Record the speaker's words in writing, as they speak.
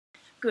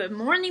Good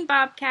morning,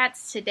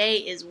 Bobcats. Today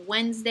is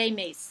Wednesday,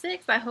 May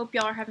 6th. I hope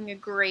y'all are having a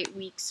great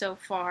week so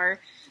far.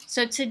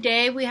 So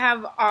today we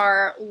have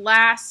our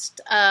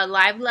last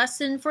live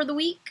lesson for the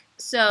week.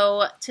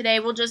 So today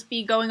we'll just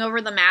be going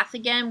over the math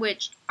again,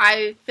 which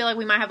I feel like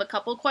we might have a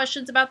couple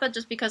questions about that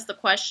just because the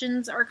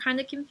questions are kind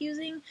of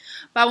confusing.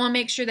 But I want to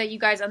make sure that you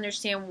guys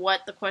understand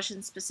what the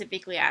question's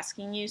specifically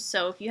asking you.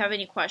 So if you have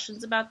any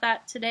questions about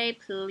that today,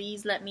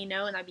 please let me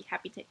know and I'd be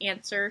happy to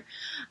answer.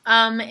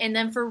 And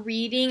then for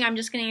reading, I'm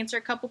just going to answer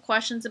a couple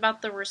questions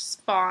about the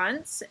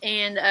response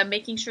and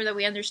making sure that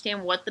we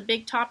understand what the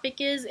big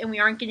topic is and we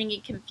aren't getting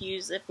it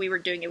confused if we were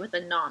doing it with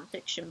a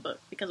nonfiction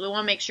book, because we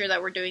want to make sure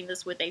that we're doing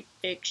this with a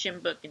fiction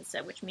book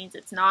instead, which means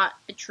it's not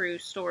a true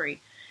story.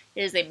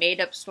 It is a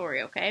made-up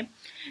story, okay?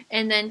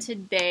 And then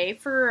today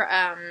for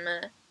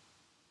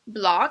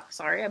block,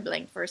 sorry, I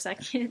blanked for a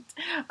second.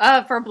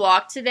 For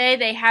block today,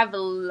 they have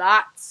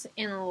lots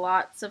and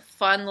lots of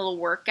fun little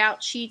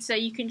workout sheets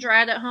that you can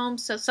try out at home.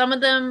 So some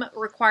of them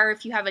require,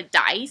 if you have a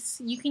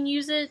dice, you can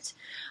use it.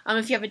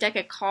 If you have a deck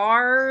of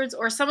cards,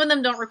 or some of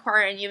them don't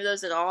require any of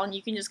those at all, and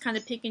you can just kind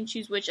of pick and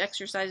choose which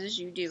exercises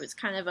you do. It's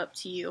kind of up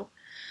to you.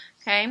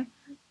 Okay,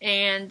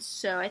 and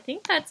so I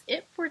think that's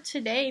it for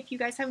today. If you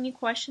guys have any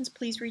questions,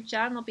 please reach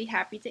out and I'll be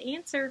happy to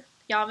answer.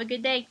 Y'all have a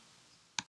good day.